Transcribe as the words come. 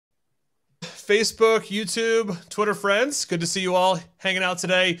Facebook, YouTube, Twitter friends. Good to see you all hanging out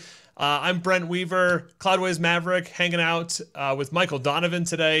today. I'm Brent Weaver, Cloudways Maverick, hanging out with Michael Donovan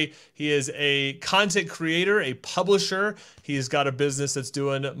today. He is a content creator, a publisher. He's got a business that's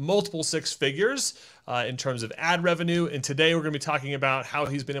doing multiple six figures in terms of ad revenue. And today we're going to be talking about how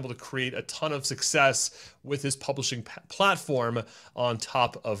he's been able to create a ton of success with his publishing platform on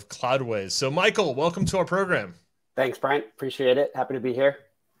top of Cloudways. So Michael, welcome to our program. Thanks, Brent. Appreciate it. Happy to be here.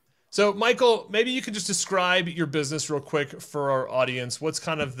 So, Michael, maybe you could just describe your business real quick for our audience. What's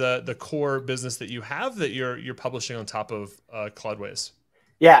kind of the core business that you have that you're publishing on top of Cloudways?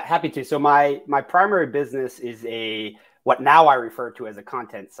 Yeah, happy to. So my primary business is what now I refer to as a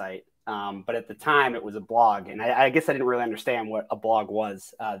content site. But at the time it was a blog, and I guess I didn't really understand what a blog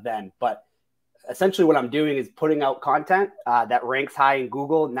was then. But essentially what I'm doing is putting out content that ranks high in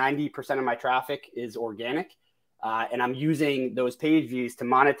Google. 90% of my traffic is organic. And I'm using those page views to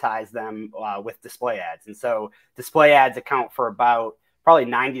monetize them with display ads. And so display ads account for about probably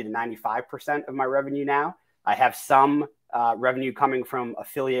 90 to 95% of my revenue now. I have some revenue coming from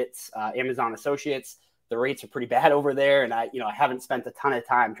affiliates, Amazon associates. The rates are pretty bad over there. And I haven't spent a ton of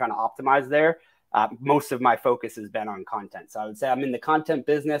time trying to optimize there. Most of my focus has been on content. So I would say I'm in the content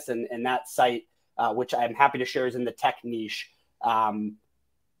business, and that site, which I'm happy to share is in the tech niche,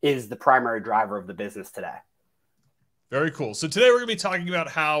 is the primary driver of the business today. Very cool. So today we're going to be talking about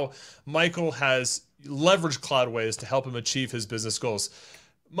how Michael has leveraged Cloudways to help him achieve his business goals.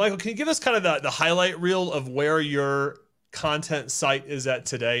 Michael, can you give us kind of the highlight reel of where your content site is at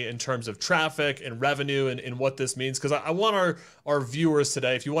today in terms of traffic and revenue and what this means? Because I want our viewers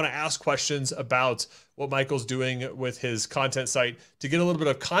today, if you want to ask questions about what Michael's doing with his content site, to get a little bit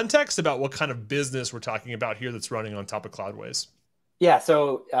of context about what kind of business we're talking about here that's running on top of Cloudways. Yeah,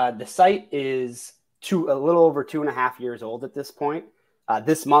 so the site is a little over 2.5 years old at this point.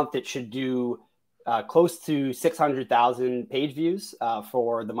 This month, it should do close to 600,000 page views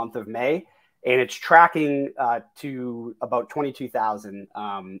for the month of May. And it's tracking to about 22,000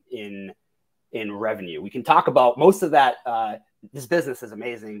 in revenue. We can talk about most of that. This business is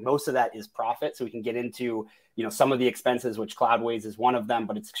amazing. Most of that is profit. So we can get into some of the expenses, which Cloudways is one of them,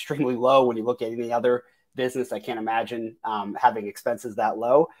 but it's extremely low when you look at any other business. I can't imagine having expenses that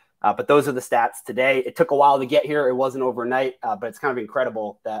low. But those are the stats today. It took a while to get here. It wasn't overnight, but it's kind of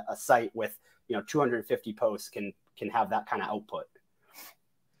incredible that a site with 250 posts can have that kind of output.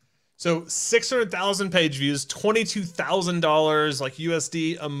 So 600,000 page views, $22,000 like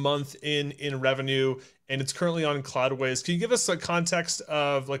USD a month in revenue, and it's currently on Cloudways. Can you give us a context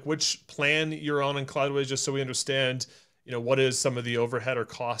of like which plan you're on in Cloudways, just so we understand, what is some of the overhead or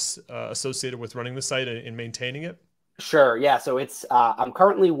costs associated with running the site and maintaining it? Sure. Yeah. So it's I'm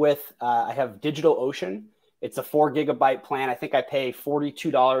currently with I have DigitalOcean. It's a 4 GB plan. I think I pay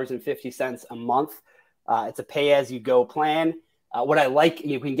 $42.50 a month. It's a pay as you go plan. What I like,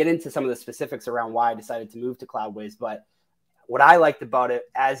 we can get into some of the specifics around why I decided to move to Cloudways, but what I liked about it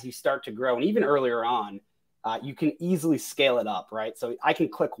as you start to grow, and even earlier on, you can easily scale it up, right? So I can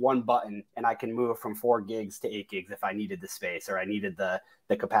click one button and I can move from 4 gigs to 8 gigs if I needed the space or I needed the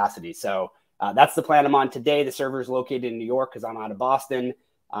capacity. So that's the plan I'm on today. The server is located in New York because I'm out of Boston.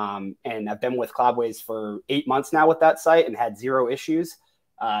 And I've been with Cloudways for 8 months now with that site and had 0 issues.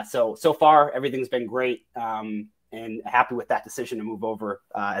 So far, everything's been great, and happy with that decision to move over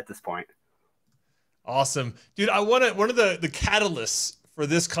at this point. Awesome. Dude, one of the catalysts for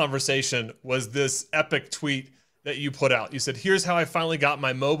this conversation was this epic tweet that you put out. You said, "Here's how I finally got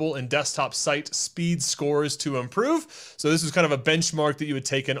my mobile and desktop site speed scores to improve." So this was kind of a benchmark that you had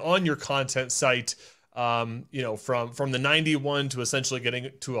taken on your content site, from the 91 to essentially getting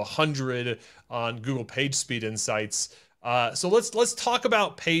to 100 on Google Page Speed Insights. So let's talk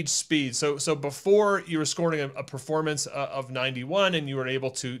about page speed. So before you were scoring a performance of 91 and you were able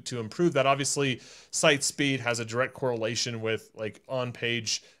to improve that, obviously site speed has a direct correlation with like on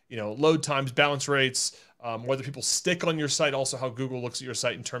page, load times, bounce rates, whether people stick on your site, also how Google looks at your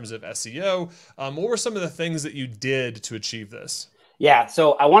site in terms of SEO. What were some of the things that you did to achieve this? Yeah,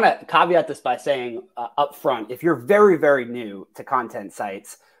 so I want to caveat this by saying up front, if you're very, very new to content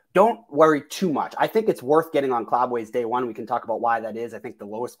sites, don't worry too much. I think it's worth getting on Cloudways day one. We can talk about why that is. I think the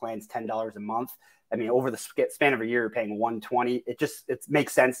lowest plan is $10 a month. I mean, over the span of a year, you're paying $120. It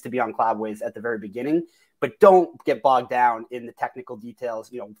makes sense to be on Cloudways at the very beginning, but don't get bogged down in the technical details.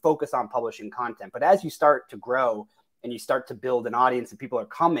 Focus on publishing content. But as you start to grow and you start to build an audience and people are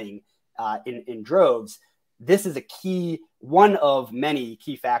coming in droves, this is one of many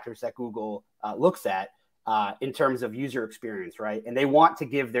key factors that Google looks at. in terms of user experience, right? And they want to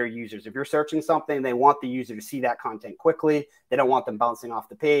give their users, if you're searching something, they want the user to see that content quickly. They don't want them bouncing off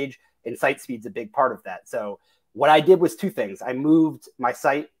the page, and site speed's a big part of that. So what I did was two things. I moved my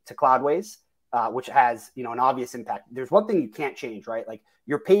site to Cloudways, which has, an obvious impact. There's one thing you can't change, right? Like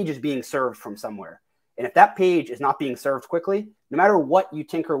your page is being served from somewhere. And if that page is not being served quickly, no matter what you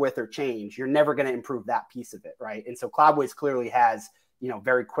tinker with or change, you're never going to improve that piece of it, right? And so Cloudways clearly has,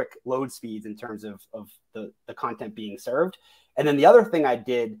 very quick load speeds in terms of the content being served. And then the other thing I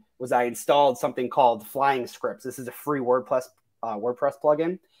did was I installed something called Flying Scripts. This is a free WordPress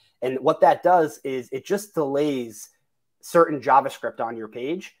plugin. And what that does is it just delays certain JavaScript on your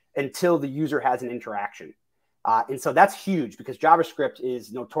page until the user has an interaction. And so that's huge because JavaScript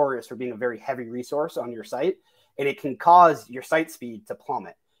is notorious for being a very heavy resource on your site, and it can cause your site speed to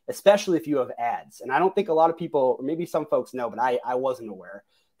plummet, especially if you have ads. And I don't think a lot of people, or maybe some folks know, but I wasn't aware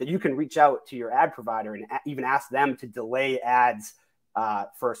that you can reach out to your ad provider and even ask them to delay ads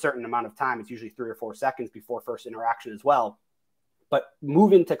for a certain amount of time. It's usually 3 or 4 seconds before first interaction as well. But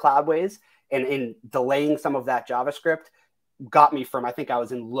moving to Cloudways and in delaying some of that JavaScript got me from, I think I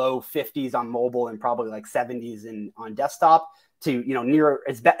was in low 50s on mobile and probably like 70s on desktop to, near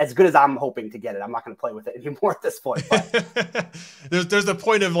as good as I'm hoping to get it. I'm not going to play with it anymore at this point. But there's a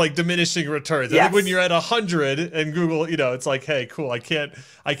point of like diminishing returns. Yes. I think when you're at 100 and Google, it's like, hey, cool. I can't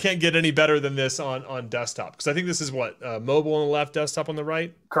get any better than this on desktop. Cause I think this is what mobile on the left, desktop on the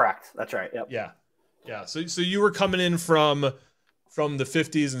right. Correct. That's right. Yep. Yeah. Yeah. So you were coming in from the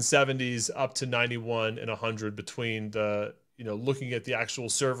 50s and 70s up to 91 and 100 between the, looking at the actual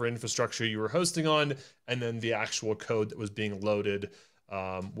server infrastructure you were hosting on, and then the actual code that was being loaded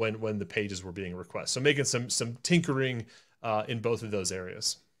when the pages were being requested. So making some tinkering in both of those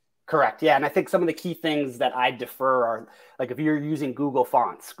areas. Correct. Yeah. And I think some of the key things that I defer are, like, if you're using Google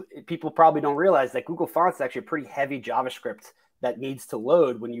Fonts, people probably don't realize that Google Fonts is actually a pretty heavy JavaScript that needs to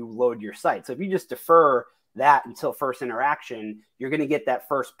load when you load your site. So if you just defer that until first interaction, you're going to get that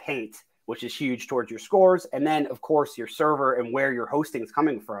first paint, which is huge towards your scores. And then, of course, your server and where your hosting is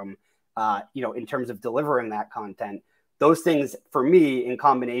coming from, in terms of delivering that content. Those things, for me, in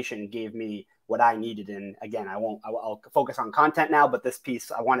combination, gave me what I needed. And again, I'll focus on content now, but this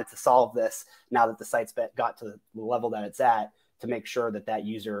piece, I wanted to solve this now that the site's got to the level that it's at, to make sure that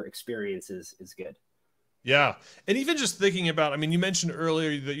user experience is good. Yeah. And even just thinking about, you mentioned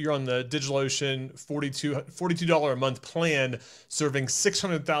earlier that you're on the DigitalOcean $42 a month plan, serving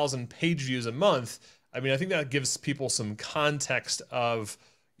 600,000 page views a month. I think that gives people some context of,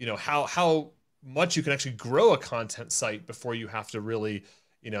 how much you can actually grow a content site before you have to really,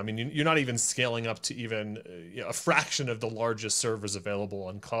 you're not even scaling up to even a fraction of the largest servers available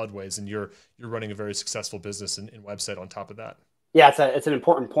on Cloudways, and you're running a very successful business and website on top of that. Yeah, it's an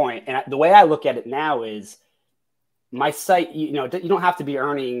important point. And the way I look at it now is my site, you don't have to be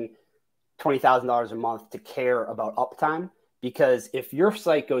earning $20,000 a month to care about uptime, because if your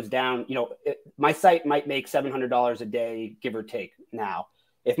site goes down, my site might make $700 a day, give or take now.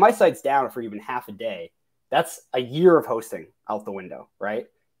 If my site's down for even half a day, that's a year of hosting out the window, right?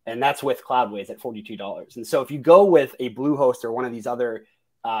 And that's with Cloudways at $42. And so if you go with a Bluehost or one of these other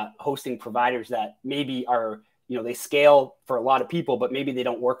hosting providers that maybe are, they scale for a lot of people, but maybe they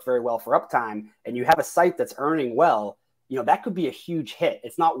don't work very well for uptime, and you have a site that's earning well, that could be a huge hit.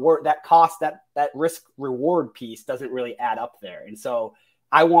 It's not worth that cost, that risk reward piece doesn't really add up there. And so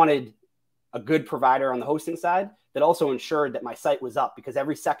I wanted a good provider on the hosting side that also ensured that my site was up, because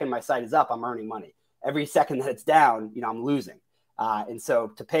every second my site is up, I'm earning money. Every second that it's down, I'm losing. And so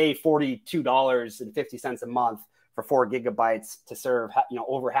to pay $42.50 a month for 4 gigabytes to serve,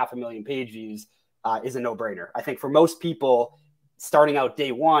 over 500,000 page views is a no-brainer. I think for most people, starting out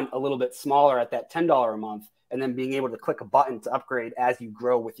day one a little bit smaller at that $10 a month, and then being able to click a button to upgrade as you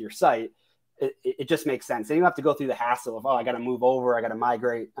grow with your site, it just makes sense. And you don't have to go through the hassle of, I got to move over, I got to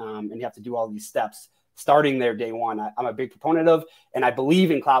migrate, and you have to do all these steps. Starting there day one, I'm a big proponent of, and I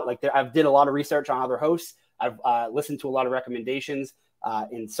believe in cloud. Like, I've did a lot of research on other hosts. I've listened to a lot of recommendations,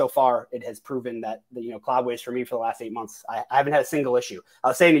 and so far it has proven that Cloudways for me for the last 8 months, I haven't had a single issue. I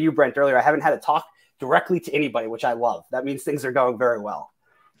was saying to you, Brent, earlier, I haven't had to talk directly to anybody, which I love. That means things are going very well.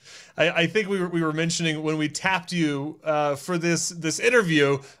 I think we were mentioning when we tapped you for this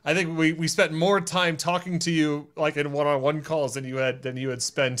interview, I think we spent more time talking to you like in one-on-one calls than you had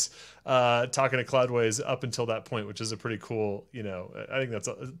spent talking to Cloudways up until that point, which is a pretty cool, I think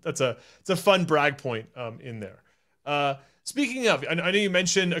it's a fun brag point in there. Speaking of, I know you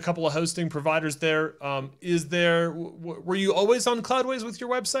mentioned a couple of hosting providers there. Were you always on Cloudways with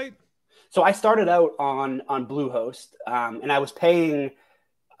your website? So I started out on Bluehost, and I was paying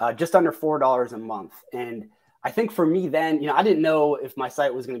just under $4 a month. And I think for me then, I didn't know if my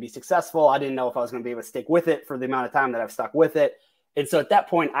site was going to be successful. I didn't know if I was going to be able to stick with it for the amount of time that I've stuck with it. And so at that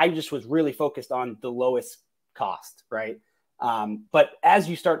point, I just was really focused on the lowest cost, right? But as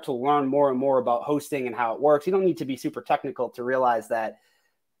you start to learn more and more about hosting and how it works, you don't need to be super technical to realize that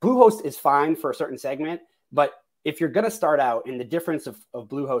Bluehost is fine for a certain segment. But if you're going to start out and the difference of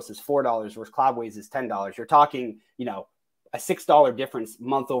Bluehost is $4 versus Cloudways is $10, you're talking, a $6 difference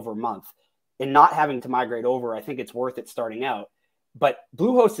month over month. And not having to migrate over, I think it's worth it starting out. But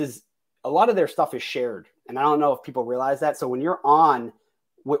Bluehost a lot of their stuff is shared. And I don't know if people realize that. So when you're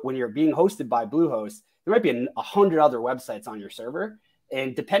being hosted by Bluehost, there might be 100 other websites on your server.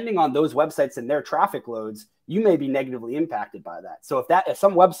 And depending on those websites and their traffic loads, you may be negatively impacted by that. So if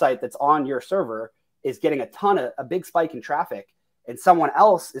some website that's on your server is getting a big spike in traffic and someone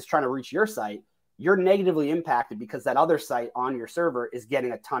else is trying to reach your site, you're negatively impacted because that other site on your server is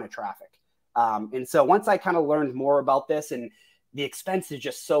getting a ton of traffic. And so once I kind of learned more about this, and the expense is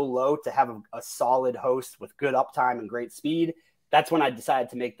just so low to have a solid host with good uptime and great speed, that's when I decided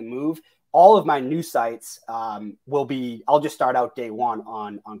to make the move. All of my new sites I'll just start out day one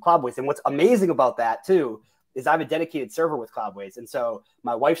on Cloudways. And what's amazing about that too is I have a dedicated server with Cloudways. And so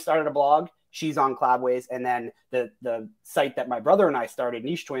my wife started a blog, she's on Cloudways. And then the site that my brother and I started,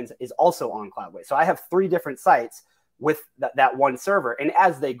 Niche Twins, is also on Cloudways. So I have 3 different sites with that one server. And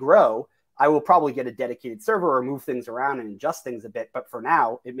as they grow, I will probably get a dedicated server or move things around and adjust things a bit. But for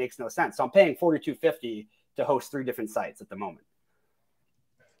now, it makes no sense. So I'm paying $42.50 to host 3 different sites at the moment.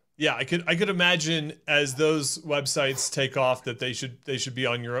 Yeah, I could imagine as those websites take off that they should be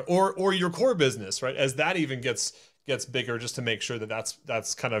on your or your core business, right? As that even gets bigger, just to make sure that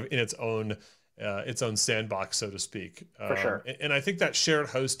that's kind of in its own sandbox, so to speak. For sure. And I think that shared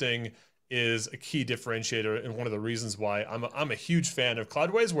hosting is a key differentiator, and one of the reasons why I'm a huge fan of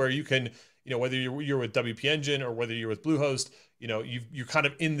Cloudways, where you can, whether you're with WP Engine or whether you're with Bluehost, you're kind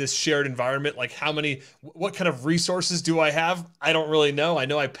of in this shared environment. Like what kind of resources do I have? I don't really know. I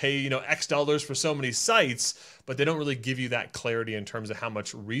know I pay, X dollars for so many sites, but they don't really give you that clarity in terms of how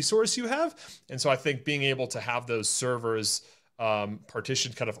much resource you have. And so I think being able to have those servers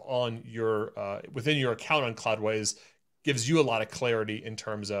partitioned kind of on within your account on Cloudways gives you a lot of clarity in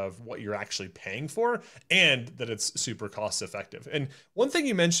terms of what you're actually paying for, and that it's super cost effective. And one thing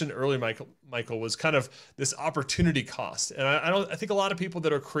you mentioned earlier, Michael, was kind of this opportunity cost. And I think a lot of people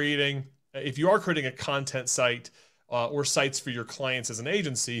that are creating, if you are creating a content site or sites for your clients as an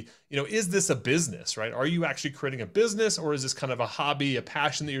agency, is this a business, right? Are you actually creating a business, or is this kind of a hobby, a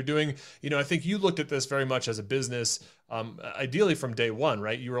passion that you're doing? I think you looked at this very much as a business, ideally from day one,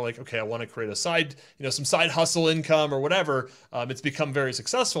 right? You were like, okay, I want to create a side, some side hustle income or whatever. It's become very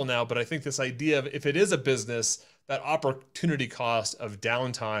successful now, but I think this idea of, if it is a business, that opportunity cost of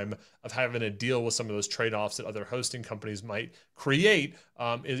downtime, of having to deal with some of those trade-offs that other hosting companies might create,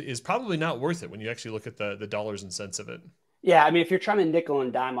 is probably not worth it when you actually look at the dollars and cents of it. Yeah, I mean, if you're trying to nickel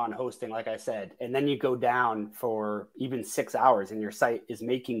and dime on hosting, like I said, and then you go down for even 6 hours and your site is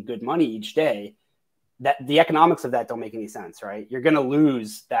making good money each day, that the economics of that don't make any sense, right? You're going to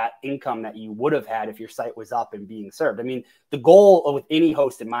lose that income that you would have had if your site was up and being served. I mean, the goal with any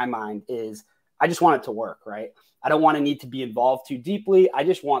host in my mind is I just want it to work, right? I don't want to need to be involved too deeply. I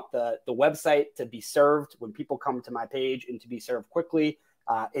just want the website to be served when people come to my page, and to be served quickly,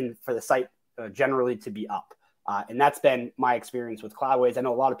 and for the site generally to be up. And that's been my experience with Cloudways. I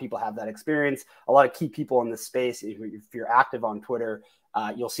know a lot of people have that experience. A lot of key people in this space, if you're active on Twitter,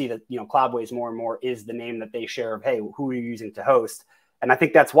 you'll see that, Cloudways more and more is the name that they share of, hey, who are you using to host? And I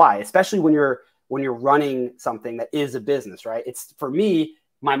think that's why, especially when you're running something that is a business, right? It's, for me,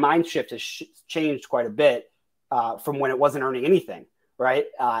 my mind shift has changed quite a bit from when it wasn't earning anything, right?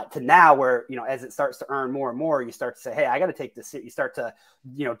 To now where, as it starts to earn more and more, you start to say, hey, I got to take this. You start to,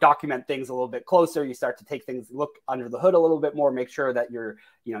 document things a little bit closer. You start to take things, look under the hood a little bit more, make sure that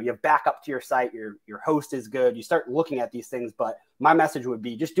you have backup to your site, your host is good. You start looking at these things. But my message would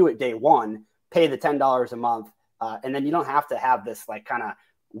be, just do it day one, pay the $10 a month. And then you don't have to have this like kind of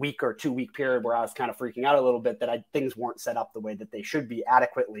week or 2 week period where I was kind of freaking out a little bit that things weren't set up the way that they should be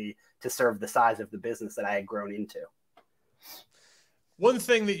adequately to serve the size of the business that I had grown into. One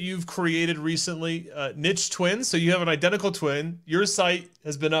thing that you've created recently, Niche Twins. So you have an identical twin. Your site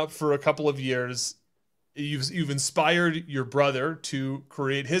has been up for a couple of years. You've inspired your brother to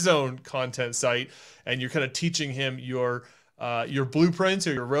create his own content site, and you're kind of teaching him your blueprints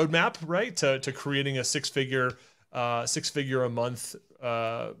or your roadmap, right, to creating a six-figure a month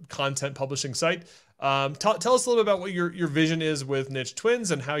content publishing site. Tell us a little bit about what your vision is with Niche Twins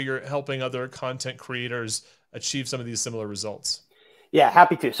and how you're helping other content creators achieve some of these similar results. Yeah,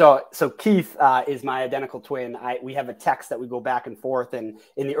 happy to. So Keith is my identical twin. We have a text that we go back and forth. And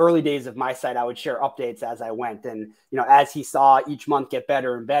in the early days of my site, I would share updates as I went. And as he saw each month get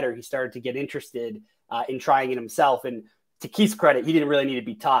better and better, he started to get interested in trying it himself. And to Keith's credit, he didn't really need to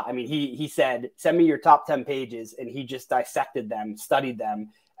be taught. I mean, he said, "Send me your top 10 pages," and he just dissected them, studied them,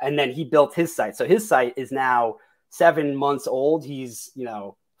 and then he built his site. So his site is now 7 months old. He's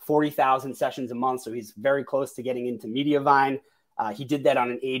 40,000 sessions a month, so he's very close to getting into Mediavine. He did that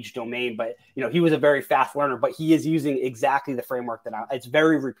on an age domain, but he was a very fast learner. But he is using exactly the framework it's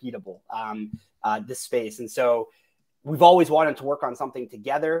very repeatable, this space. And so we've always wanted to work on something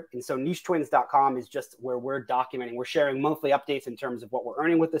together. And so nichetwins.com is just where we're documenting. We're sharing monthly updates in terms of what we're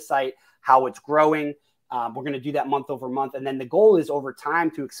earning with the site, how it's growing. We're going to do that month over month, and then the goal is over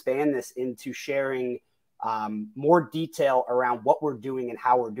time to expand this into sharing more detail around what we're doing and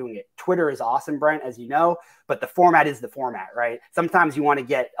how we're doing it. Twitter is awesome, Brent, as you know, but the format is the format, right? Sometimes you want to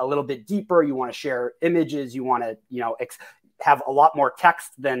get a little bit deeper. You want to share images. You want to, have a lot more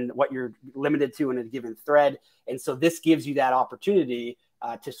text than what you're limited to in a given thread. And so this gives you that opportunity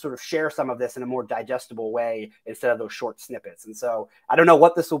to sort of share some of this in a more digestible way instead of those short snippets. And so I don't know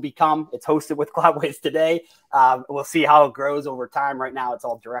what this will become. It's hosted with Cloudways today. We'll see how it grows over time. Right now, it's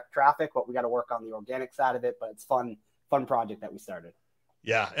all direct traffic, but we got to work on the organic side of it. But it's fun project that we started.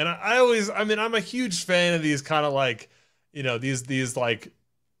 Yeah, and I'm a huge fan of these kind of like, these like,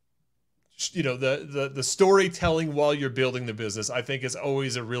 the storytelling while you're building the business, I think is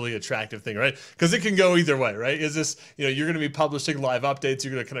always a really attractive thing, right? Because it can go either way, right? Is this, you're going to be publishing live updates.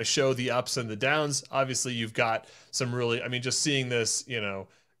 You're going to kind of show the ups and the downs. Obviously, you've got some really, just seeing this,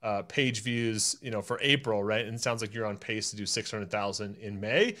 page views, for April, right? And it sounds like you're on pace to do 600,000 in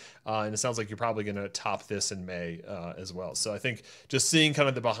May. And it sounds like you're probably going to top this in May as well. So I think just seeing kind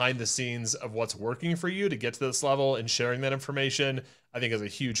of the behind the scenes of what's working for you to get to this level and sharing that information, I think is a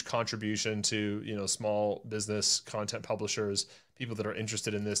huge contribution to, small business content publishers, people that are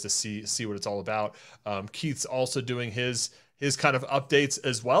interested in this to see what it's all about. Keith's also doing his kind of updates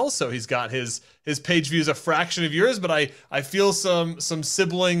as well. So he's got his page views a fraction of yours, but I feel some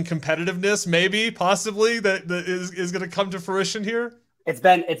sibling competitiveness, maybe possibly that is going to come to fruition here. It's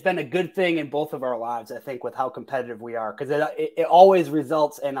been a good thing in both of our lives, I think, with how competitive we are, because it always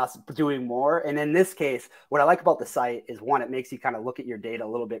results in us doing more. And in this case, what I like about the site is, one, it makes you kind of look at your data a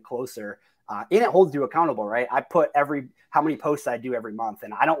little bit closer, and it holds you accountable, right? I put how many posts I do every month,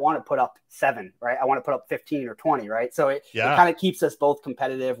 and I don't want to put up 7, right? I want to put up 15 or 20, right? So it kind of keeps us both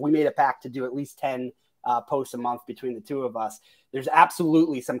competitive. We made a pact to do at least 10 posts a month between the two of us. There's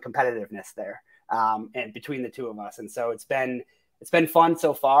absolutely some competitiveness there, and between the two of us, and so it's been fun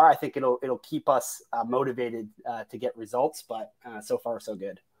so far. I think it'll keep us motivated to get results, but so far so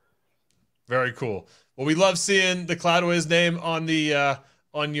good. Very cool. Well, we love seeing the Cloudways name on the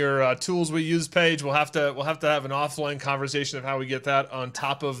on your tools we use page. We'll have to have an offline conversation of how we get that on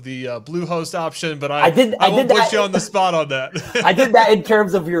top of the Bluehost option. But I won't put you on the spot on that. I did that in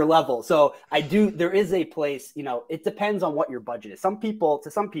terms of your level. So there is a place. It depends on what your budget is.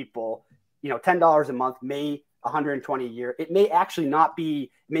 To some people, $10 a month may 120 a year. It may actually not be,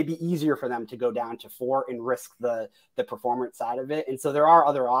 it may be easier for them to go down to 4 and risk the performance side of it. And so there are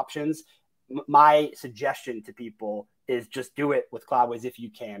other options. My suggestion to people is just do it with Cloudways if you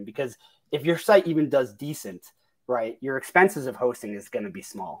can, because if your site even does decent, right, your expenses of hosting is going to be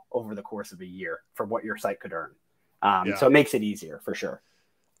small over the course of a year for what your site could earn. So it makes it easier for sure.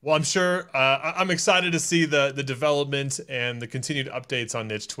 Well, I'm sure I'm excited to see the development and the continued updates on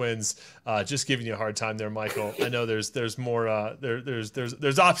Niche Twins. Just giving you a hard time there, Michael. I know there's more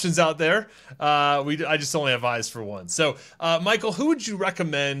there's options out there. I just only have eyes for one. So, Michael, who would you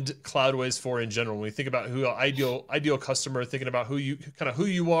recommend Cloudways for in general? When we think about who ideal customer, thinking about who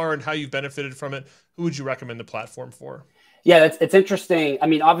you are and how you've benefited from it, who would you recommend the platform for? Yeah, it's interesting. I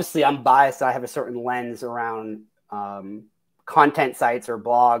mean, obviously, I'm biased. I have a certain lens around content sites or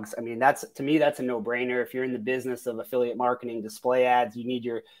blogs. I mean, to me, that's a no-brainer. If you're in the business of affiliate marketing, display ads, you need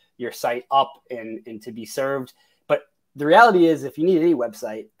your site up and to be served. But the reality is, if you need any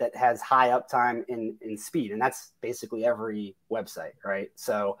website that has high uptime and speed, and that's basically every website, right?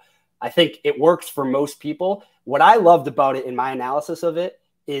 So I think it works for most people. What I loved about it in my analysis of it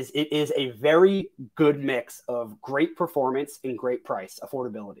is a very good mix of great performance and great price,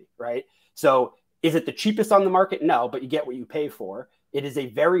 affordability, right? So is it the cheapest on the market? No, but you get what you pay for. It is a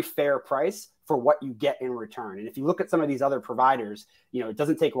very fair price for what you get in return. And if you look at some of these other providers, it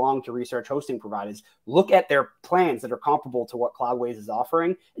doesn't take long to research hosting providers. Look at their plans that are comparable to what Cloudways is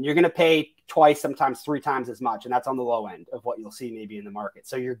offering, and you're going to pay twice, sometimes 3 times as much. And that's on the low end of what you'll see maybe in the market.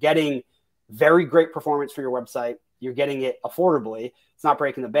 So you're getting very great performance for your website, You're getting it affordably. It's not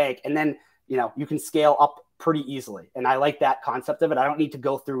breaking the bank. And then, you know, you can scale up pretty easily. And I like that concept of it. I don't need to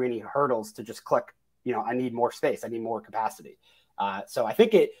go through any hurdles to just click, you know, I need more space. I need more capacity. So I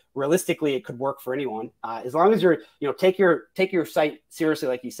think realistically, it could work for anyone. As long as you're, you know, take your site seriously,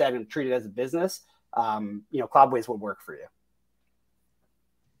 like you said, and treat it as a business, you know, Cloudways would work for you.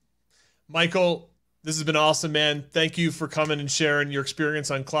 Michael, this has been awesome, man. Thank you for coming and sharing your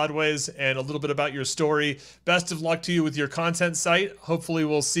experience on Cloudways and a little bit about your story. Best of luck to you with your content site. Hopefully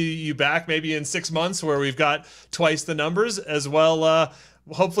we'll see you back maybe in 6 months where we've got twice the numbers as well.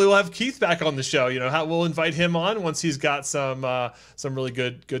 Hopefully we'll have Keith back on the show. You know, we'll invite him on once he's got some really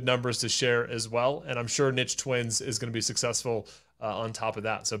good numbers to share as well. And I'm sure Niche Twins is going to be successful on top of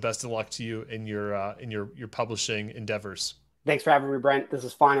that. So best of luck to you in your publishing endeavors. Thanks for having me, Brent. This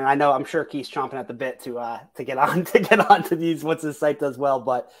is fun, and I'm sure Keith's chomping at the bit to get on to these once his site does well.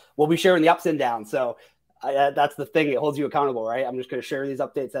 But we'll be sharing the ups and downs. So that's the thing; it holds you accountable, right? I'm just going to share these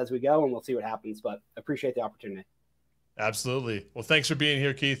updates as we go, and we'll see what happens. But appreciate the opportunity. Absolutely. Well, thanks for being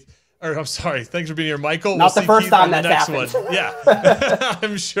here, Keith. Or I'm sorry. Thanks for being here, Michael. Not the first time that's happened. Yeah,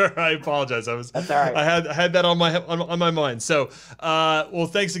 I'm sure. I apologize. That's all right. I had that on my mind. So, well,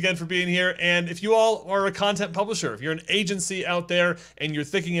 thanks again for being here. And if you all are a content publisher, if you're an agency out there and you're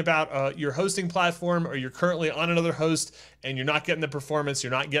thinking about your hosting platform, or you're currently on another host and you're not getting the performance, you're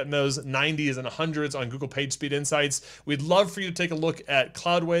not getting those 90s and 100s on Google PageSpeed Insights, we'd love for you to take a look at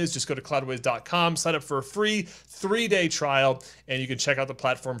Cloudways. Just go to cloudways.com, sign up for a free 3-day trial, and you can check out the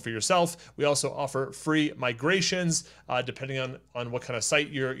platform for yourself. We also offer free migrations, depending on what kind of site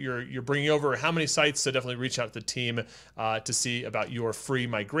you're bringing over or how many sites. So definitely reach out to the team to see about your free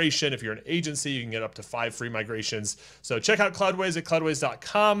migration. If you're an agency, you can get up to 5 free migrations. So check out Cloudways at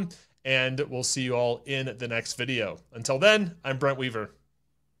cloudways.com. And we'll see you all in the next video. Until then, I'm Brent Weaver.